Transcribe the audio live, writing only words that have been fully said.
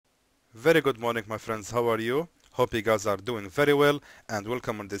Very good morning, my friends. How are you? Hope you guys are doing very well, and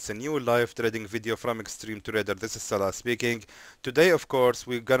welcome on this new live trading video from Extreme Trader. This is Salah speaking. Today, of course,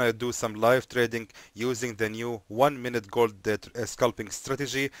 we're gonna do some live trading using the new 1 minute gold scalping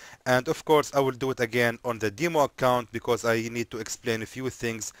strategy, and of course, I will do it again on the demo account because I need to explain a few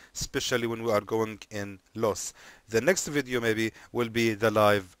things, especially when we are going in loss. The next video maybe will be the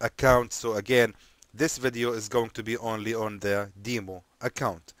live account. So again, this video is going to be only on the demo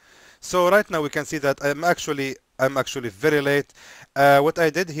account. So right now we can see that I'm actually very late. What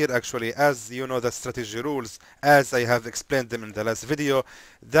I did here actually, as you know the strategy rules, as I have explained them in the last video,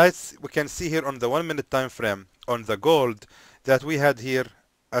 that's we can see here on the 1 minute time frame on the gold that we had here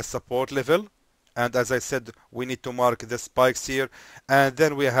a support level. And as I said, we need to mark the spikes here. And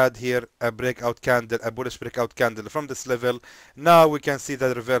then we had here a breakout candle, a bullish breakout candle from this level. Now we can see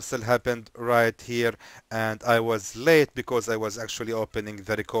that reversal happened right here. And I was late because I was actually opening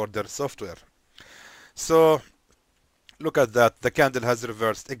the recorder software. So look at that. The candle has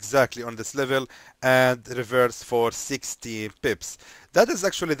reversed exactly on this level and reversed for 60 pips. That is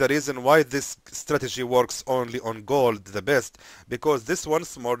actually the reason why this strategy works only on gold the best, because this one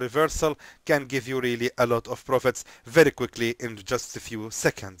small reversal can give you really a lot of profits very quickly in just a few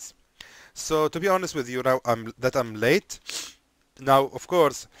seconds. So to be honest with you now, I'm late. Now, of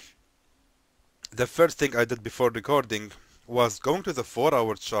course, the first thing I did before recording was going to the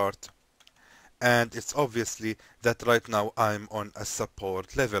 4-hour chart, and it's obviously that right now I'm on a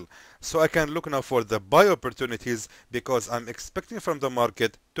support level. So I can look now for the buy opportunities because I'm expecting from the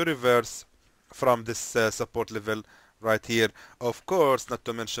market to reverse from this support level right here. Of course, not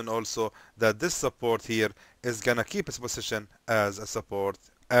to mention also that this support here is gonna keep its position as a support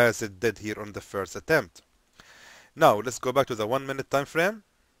as it did here on the first attempt. Now let's go back to the 1 minute time frame.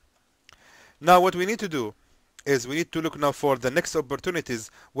 Now what we need to do is we need to look now for the next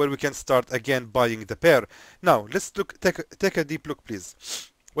opportunities where we can start again buying the pair. Now let's take a deep look, please.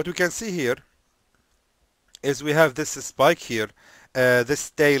 What we can see here is we have this spike here,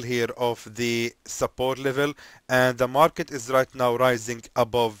 this tail here of the support level, and the market is right now rising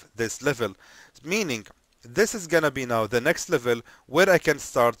above this level, meaning this is gonna be now the next level where I can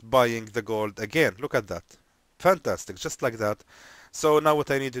start buying the gold again. Look at that. Fantastic, just like that. So now what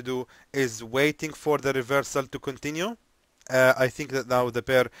I need to do is waiting for the reversal to continue. I think that now the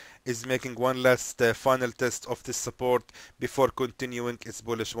pair is making one last final test of this support before continuing its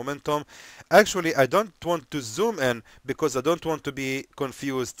bullish momentum. Actually, I don't want to zoom in because I don't want to be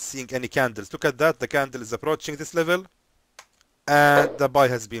confused seeing any candles. Look at that, the candle is approaching this level and the buy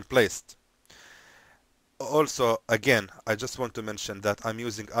has been placed. Also, again, I just want to mention that I'm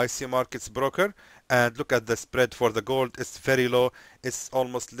using IC Markets Broker, and look at the spread for the gold. It's very low. It's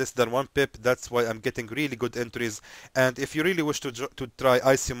almost less than 1 pip. That's why I'm getting really good entries. And if you really wish to try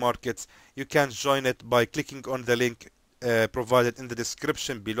IC Markets, you can join it by clicking on the link provided in the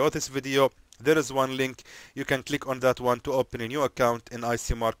description below this video. There is one link. You can click on that one to open a new account in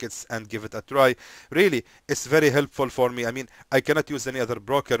IC Markets and give it a try. Really, it's very helpful for me. I mean, I cannot use any other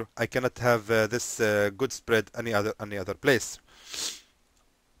broker. I cannot have this good spread any other place.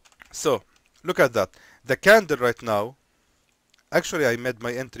 So look at that. The candle right now. Actually, I made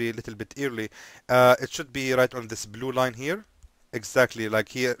my entry a little bit early. It should be right on this blue line here, exactly like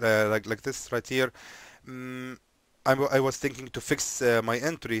here, like this right here. I was thinking to fix my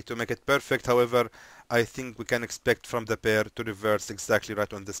entry to make it perfect. However, I think we can expect from the pair to reverse exactly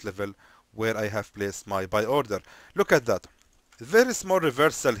right on this level where I have placed my buy order. Look at that. Very small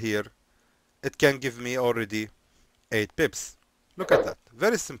reversal here. It can give me already 8 pips. Look at that.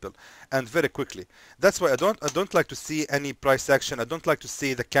 Very simple and very quickly. That's why I don't like to see any price action. I don't like to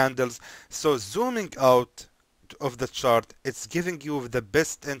see the candles. So zooming out of the chart, it's giving you the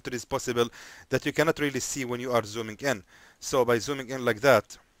best entries possible that you cannot really see when you are zooming in. So by zooming in like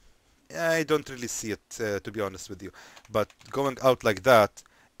that, I don't really see it to be honest with you, but going out like that,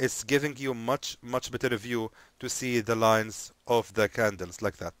 it's giving you much better view to see the lines of the candles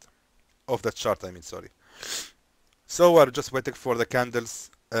like that, of the chart I mean, sorry. So we're just waiting for the candles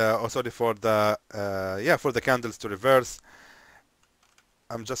for the candles to reverse.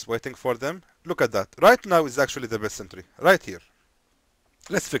 I'm just waiting for them. Look at that. Right now is actually the best entry. Right here.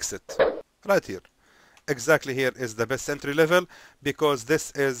 Let's fix it. Right here. Exactly here is the best entry level because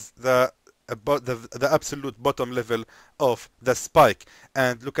this is the absolute bottom level of the spike.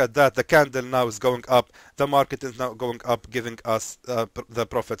 And look at that. The candle now is going up. The market is now going up, giving us the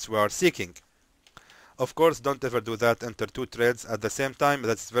profits we are seeking. Of course, don't ever do that. Enter 2 trades at the same time.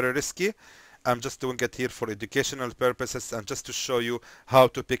 That's very risky. I'm just doing it here for educational purposes and just to show you how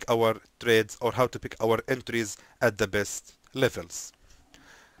to pick our trades or how to pick our entries at the best levels.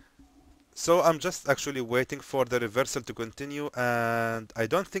 So I'm just actually waiting for the reversal to continue, and I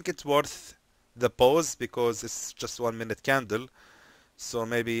don't think it's worth the pause because it's just 1 minute candle. So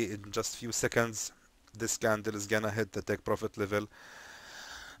maybe in just few seconds this candle is gonna hit the take profit level.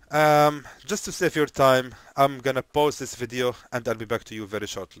 Just to save your time, I'm gonna pause this video and I'll be back to you very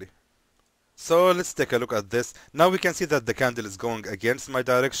shortly. So let's take a look at this. Now we can see that the candle is going against my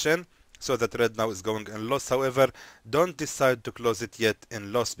direction. So the trade now is going in loss. However, don't decide to close it yet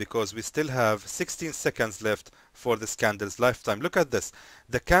in loss because we still have 16 seconds left for this candle's lifetime. Look at this.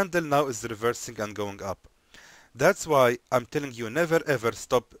 The candle now is reversing and going up. That's why I'm telling you never ever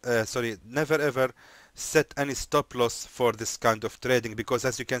never ever set any stop loss for this kind of trading, because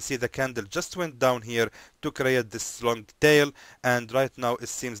as you can see the candle just went down here to create this long tail, and right now it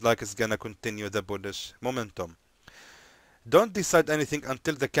seems like it's gonna continue the bullish momentum. Don't decide anything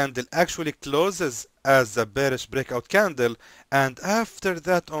until the candle actually closes as a bearish breakout candle, and after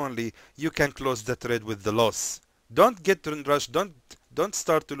that only you can close the trade with the loss. Don't get rushed. Don't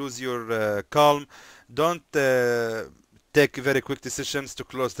start to lose your calm. Don't take very quick decisions to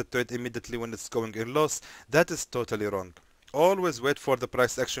close the trade immediately when it's going in loss. That is totally wrong. Always wait for the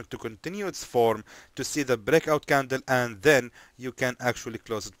price action to continue its form, to see the breakout candle, and then you can actually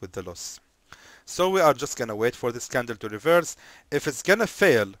close it with the loss. So we are just gonna wait for this candle to reverse. If it's gonna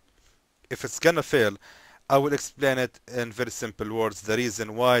fail, I will explain it in very simple words, the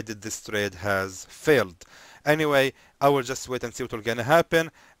reason why did this trade has failed. Anyway, I will just wait and see what will gonna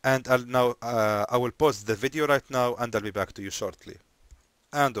happen, and I will pause the video right now and I'll be back to you shortly.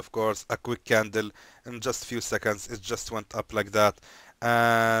 And of course, a quick candle in just few seconds. It just went up like that,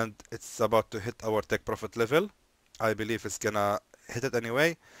 and it's about to hit our take profit level. I believe it's gonna hit it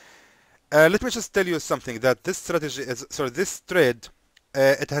anyway. Let me just tell you something, that this trade,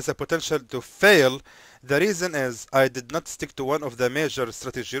 it has a potential to fail. The reason is I did not stick to one of the major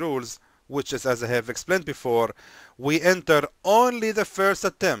strategy rules, which is, as I have explained before, we enter only the first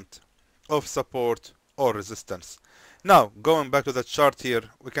attempt of support or resistance. Now, going back to the chart here,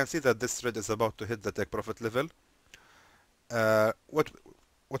 we can see that this trade is about to hit the take profit level.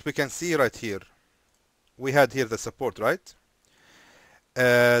 What we can see right here, we had here the support, right?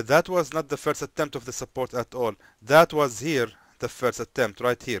 That was not the first attempt of the support at all. That was here the first attempt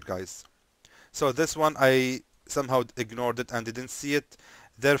right here, guys. So this one I somehow ignored it and didn't see it.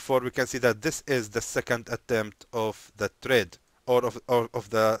 Therefore we can see that this is the second attempt of the trade, or of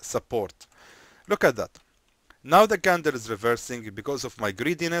the support. Look at that. Now the candle is reversing because of my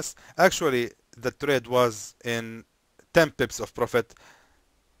greediness. Actually the trade was in 10 pips of profit.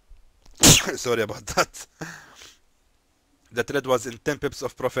 Sorry about that. The trade was in 10 pips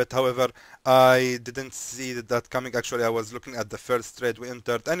of profit. However, I didn't see that coming. Actually, I was looking at the first trade we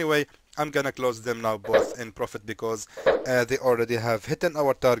entered. Anyway, I'm gonna close them now both in profit because they already have hit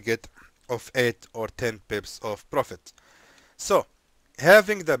our target of 8 or 10 pips of profit. So,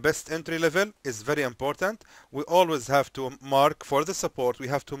 having the best entry level is very important. We always have to mark for the support, we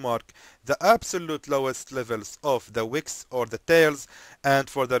have to mark the absolute lowest levels of the wicks or the tails, and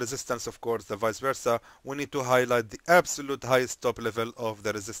for the resistance, of course, the vice versa. We need to highlight the absolute highest top level of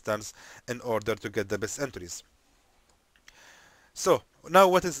the resistance in order to get the best entries. So now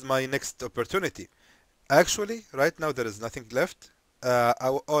what is my next opportunity? Actually, right now there is nothing left.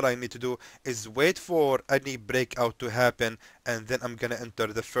 All I need to do is wait for any breakout to happen, and then I'm gonna enter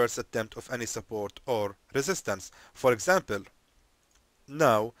the first attempt of any support or resistance. For example,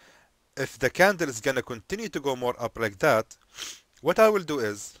 now if the candle is gonna continue to go more up like that, what I will do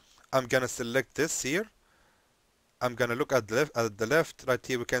is I'm gonna select this here. I'm gonna look at the left right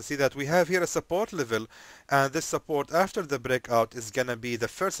here. We can see that we have here a support level, and this support after the breakout is gonna be the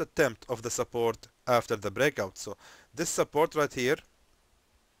first attempt of the support after the breakout. So this support right here,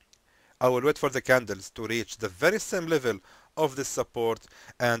 I will wait for the candles to reach the very same level of this support,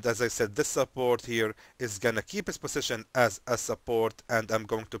 and as I said, this support here is gonna keep its position as a support, and I'm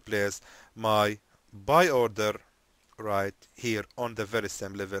going to place my buy order right here on the very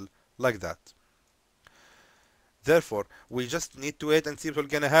same level like that. Therefore, we just need to wait and see what's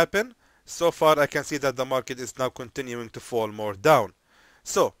gonna happen. So far I can see that the market is now continuing to fall more down.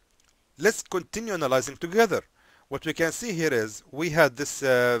 So let's continue analyzing together. What we can see here is we had this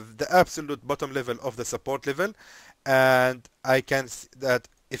the absolute bottom level of the support level, and I can see that,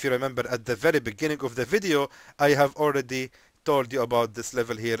 if you remember at the very beginning of the video, I have already told you about this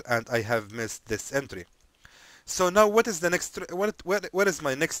level here, and I have missed this entry. So now what is the next what is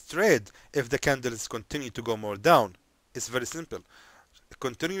my next trade if the candles continue to go more down? It's very simple.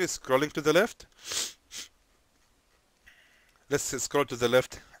 Continue scrolling to the left. Let's scroll to the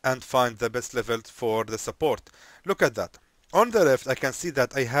left and find the best level for the support. Look at that. On the left, I can see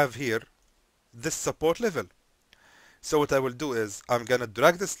that I have here this support level. So what I will do is I'm gonna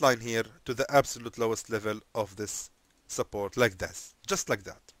drag this line here to the absolute lowest level of this support like this, just like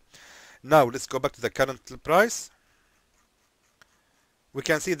that. Now let's go back to the current price. We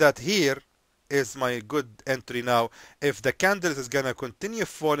can see that here is my good entry now. If the candle is gonna continue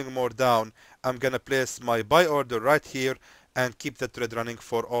falling more down, I'm gonna place my buy order right here and keep the trade running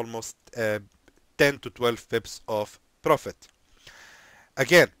for almost 10 to 12 pips of profit.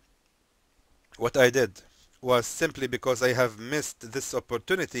 Again, what I did was simply because I have missed this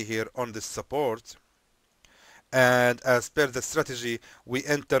opportunity here on this support, and as per the strategy, we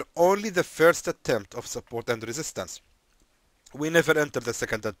enter only the first attempt of support and resistance. We never enter the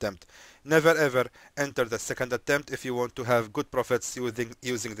second attempt. Never ever enter the second attempt if you want to have good profits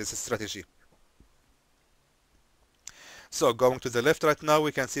using this strategy. So going to the left right now,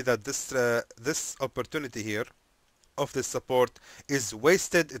 we can see that this opportunity here of this support is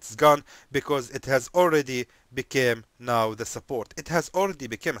wasted. It's gone because it has already become now the support. It has already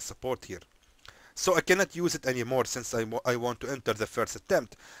become a support here. So I cannot use it anymore since I want to enter the first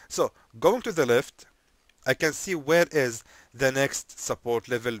attempt. So going to the left, I can see where is the next support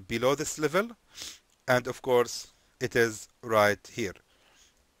level below this level, and of course it is right here.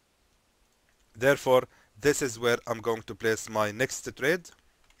 Therefore, this is where I'm going to place my next trade.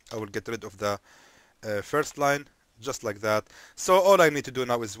 I will get rid of the first line, just like that. So all I need to do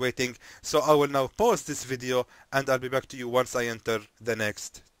now is waiting. So I will now pause this video and I'll be back to you once I enter the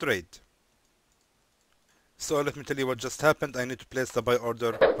next trade. So let me tell you what just happened. I need to place the buy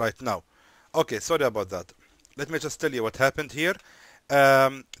order right now. Okay, sorry about that. Let me just tell you what happened here.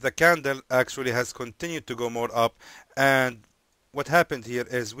 The candle actually has continued to go more up, and what happened here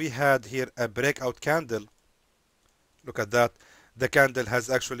is we had here a breakout candle. Look at that. The candle has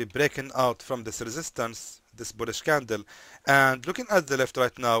actually broken out from this resistance, this bullish candle, and looking at the left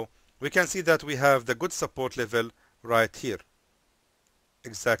right now, we can see that we have the good support level right here.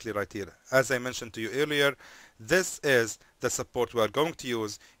 Exactly right here. As I mentioned to you earlier, this is the support we are going to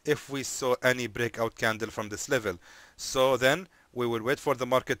use if we saw any breakout candle from this level. So then we will wait for the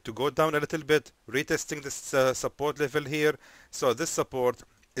market to go down a little bit, retesting this support level here. So this support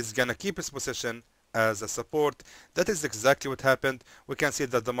is gonna keep its position as a support. That is exactly what happened. We can see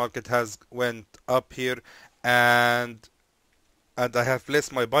that the market has went up here, and I have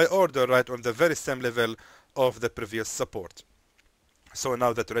placed my buy order right on the very same level of the previous support. So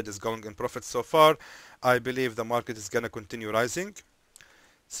now the trade is going in profit so far. I believe the market is gonna continue rising.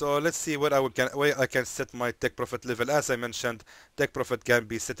 So let's see where I can set my take profit level. As I mentioned, take profit can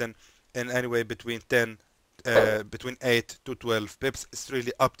be sitting in anywhere between 8 to 12 pips. It's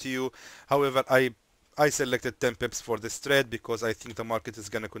really up to you. However, I selected 10 pips for this trade because I think the market is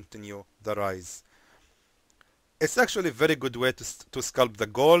gonna continue the rise. It's actually a very good way to scalp the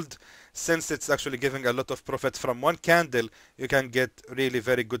gold, since it's actually giving a lot of profit from one candle. You can get really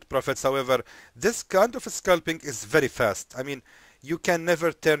very good profits. However, this kind of scalping is very fast. I mean, you can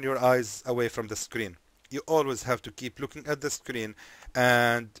never turn your eyes away from the screen. You always have to keep looking at the screen,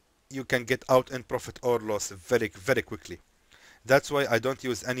 and you can get out in profit or loss very, very quickly. That's why I don't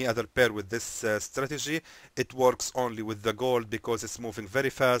use any other pair with this strategy. It works only with the gold because it's moving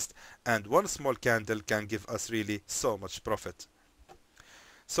very fast, and one small candle can give us really so much profit.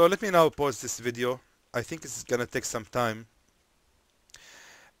 So let me now pause this video. I think it's gonna take some time.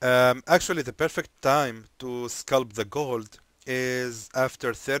 Actually, the perfect time to scalp the gold is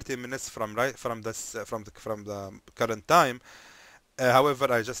after 30 minutes from the current time.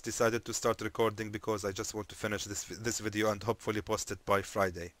 However, I just decided to start recording because I just want to finish this video and hopefully post it by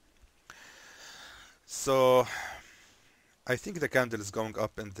Friday. So I think the candle is going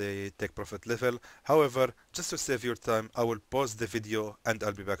up in the take profit level. However, just to save your time, I will pause the video and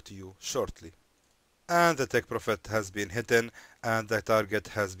I'll be back to you shortly. And the take profit has been hidden and the target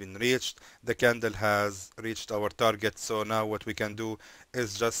has been reached. The candle has reached our target, so now what we can do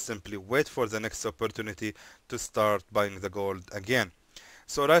is just simply wait for the next opportunity to start buying the gold again.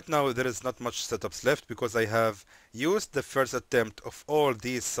 So right now there is not much setups left because I have used the first attempt of all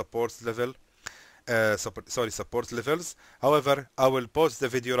these support levels. However, I will pause the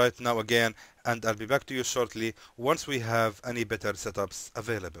video right now again and I'll be back to you shortly once we have any better setups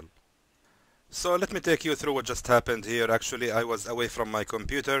available. So let me take you through what just happened here. Actually, I was away from my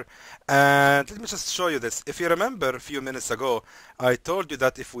computer, and let me just show you this. If you remember a few minutes ago, I told you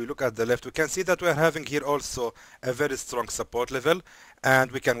that if we look at the left, we can see that we are having here also a very strong support level,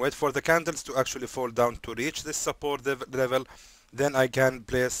 and we can wait for the candles to actually fall down to reach this support level. Then I can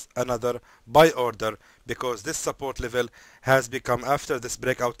place another buy order because this support level has become, after this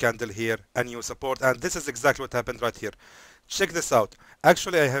breakout candle here, a new support, and this is exactly what happened right here. Check this out.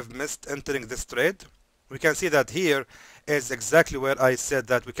 Actually, I have missed entering this trade. We can see that here is exactly where I said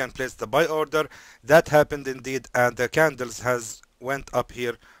that we can place the buy order. That happened indeed, and the candles has went up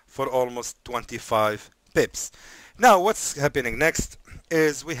here for almost 25 pips. Now what's happening next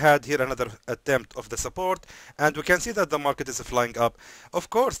is we had here another attempt of the support, and we can see that the market is flying up. Of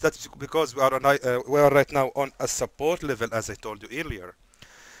course, that's because we are right now on a support level, as I told you earlier.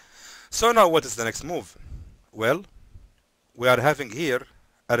 So now what is the next move? Well, we are having here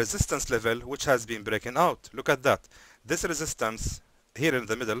a resistance level which has been breaking out. Look at that. This resistance here in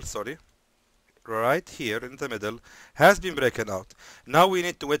the middle, sorry, right here in the middle, has been breaking out. Now we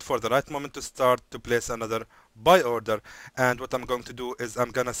need to wait for the right moment to start to place another buy order. And what I'm going to do is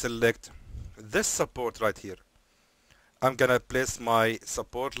I'm gonna select this support right here. I'm gonna place my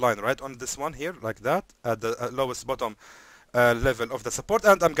support line right on this one here, like that, at the lowest bottom level of the support,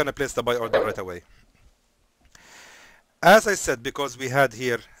 and I'm gonna place the buy order right away. As I said, because we had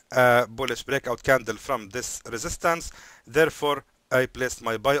here a bullish breakout candle from this resistance, therefore I placed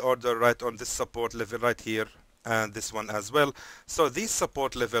my buy order right on this support level right here, and this one as well. So these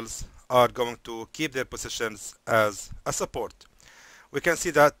support levels are going to keep their positions as a support. We can see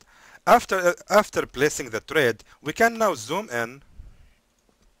that after placing the trade, we can now zoom in.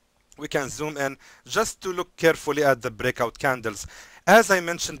 We can zoom in just to look carefully at the breakout candles. As I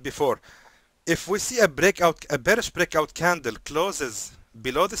mentioned before, if we see a bearish breakout candle closes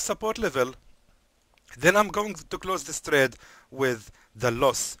below the support level, then I'm going to close this trade with the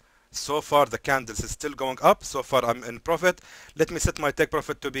loss. So far the candles is still going up. So far I'm in profit. Let me set my take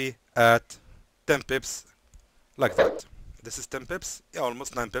profit to be at 10 pips, like that. This is 10 pips, yeah,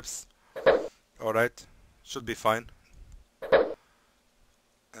 almost 9 pips. Alright, should be fine.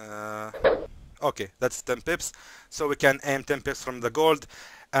 Okay, that's 10 pips. So we can aim 10 pips from the gold,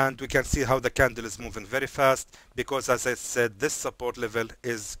 and we can see how the candle is moving very fast, because as I said, this support level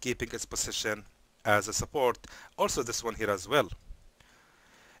is keeping its position as a support. Also this one here as well.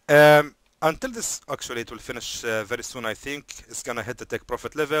 Until this, actually it will finish very soon. I think it's gonna hit the take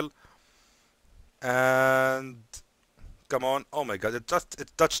profit level, and come on, oh my god, it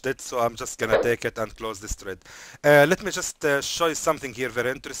touched it, so I'm just gonna take it and close this trade. Let me just show you something here very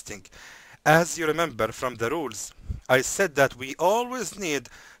interesting. As you remember from the rules, I said that we always need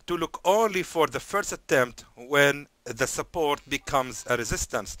to look only for the first attempt when the support becomes a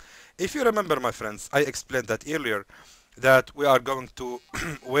resistance. If you remember, my friends, I explained that earlier, that we are going to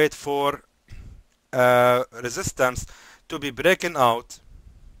wait for resistance to be breaking out.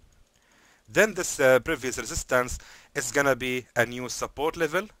 Then this previous resistance is gonna be a new support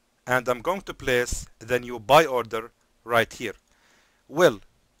level, and I'm going to place the new buy order right here. Well,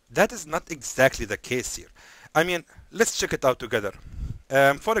 that is not exactly the case here. I mean, let's check it out together.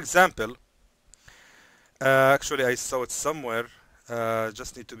 For example, actually I saw it somewhere,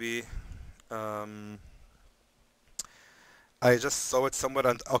 just need to be I just saw it somewhere,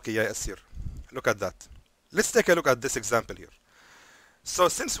 and okay, yeah, it's here. Look at that. Let's take a look at this example here. So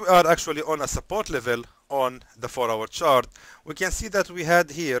since we are actually on a support level on the 4-hour chart, we can see that we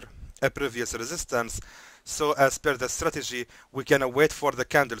had here a previous resistance. So as per the strategy, we can wait for the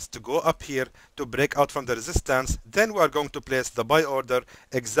candles to go up here to break out from the resistance. Then we are going to place the buy order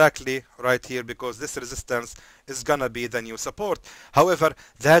exactly right here, because this resistance is gonna be the new support. However,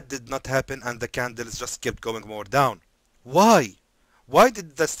 that did not happen, and the candles just kept going more down. Why? Why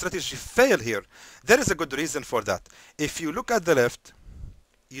did the strategy fail here? There is a good reason for that. If you look at the left,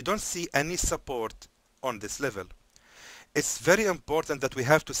 you don't see any support on this level. It's very important that we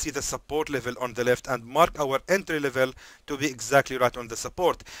have to see the support level on the left and mark our entry level to be exactly right on the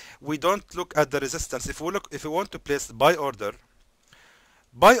support. We don't look at the resistance. If we want to place the buy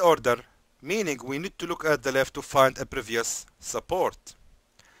order, meaning we need to look at the left to find a previous support.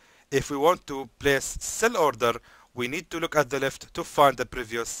 If we want to place sell order, we need to look at the left to find the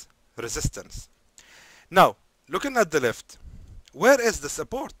previous resistance. Now, looking at the left, where is the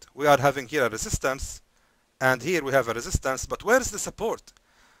support? We are having here a resistance, and here we have a resistance, but where is the support?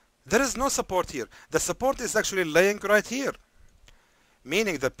 There is no support here. The support is actually laying right here,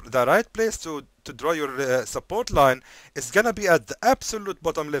 meaning that the right place to draw your support line is gonna be at the absolute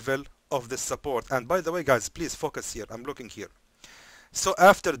bottom level of this support. And by the way, guys, please focus here. I'm looking here. So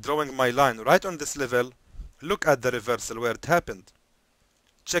after drawing my line right on this level, look at the reversal where it happened.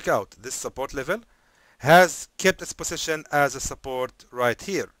 Check out this support level has kept its position as a support right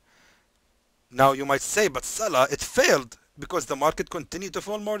here. Now you might say, but Salah, it failed because the market continued to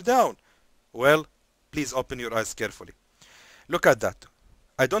fall more down. Well, please open your eyes carefully. Look at that.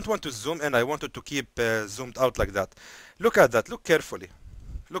 I don't want to zoom in. I wanted to keep zoomed out like that. Look at that. Look carefully.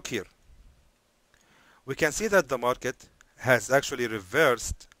 Look here. We can see that the market has actually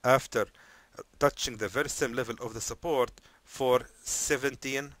reversed after touching the very same level of the support for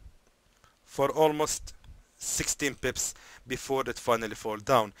 17, for almost 16 pips before it finally fall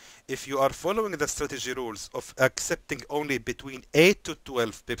down. If you are following the strategy rules of accepting only between 8 to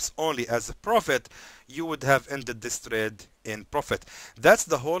 12 pips only as a profit, you would have ended this trade in profit. That's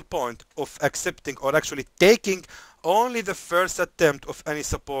the whole point of accepting, or actually taking, only the first attempt of any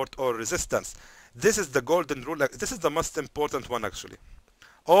support or resistance. This is the golden rule. This is the most important one actually.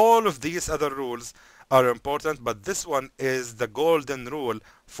 All of these other rules are important, but this one is the golden rule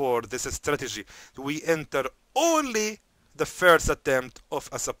for this strategy. We enter only the first attempt of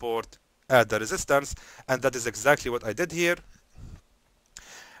a support at the resistance, and that is exactly what I did here.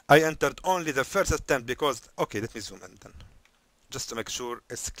 I entered only the first attempt because, okay, let me zoom in then, just to make sure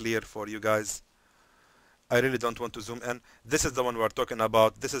it's clear for you guys. I really don't want to zoom in. This is the one we're talking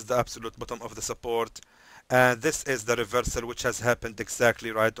about. This is the absolute bottom of the support. And this is the reversal which has happened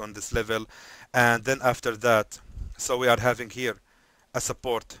exactly right on this level. And then after that, so we are having here a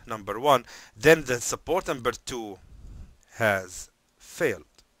support number 1. Then the support number 2 has failed.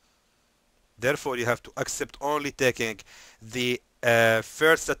 Therefore, you have to accept only taking the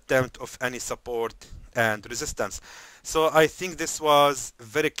first attempt of any support and resistance. So I think this was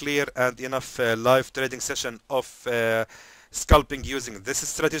very clear and enough live trading session of scalping using this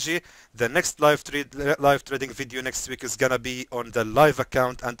strategy. The next live trading video next week is gonna be on the live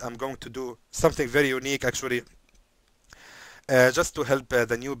account, and I'm going to do something very unique actually. Just to help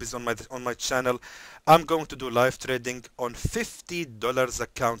the newbies on my channel, I'm going to do live trading on $50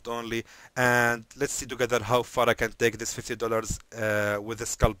 account only, and let's see together how far I can take this $50 with the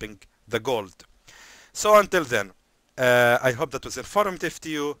scalping the gold. So until then, I hope that was informative to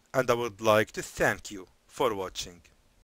you, and I would like to thank you for watching.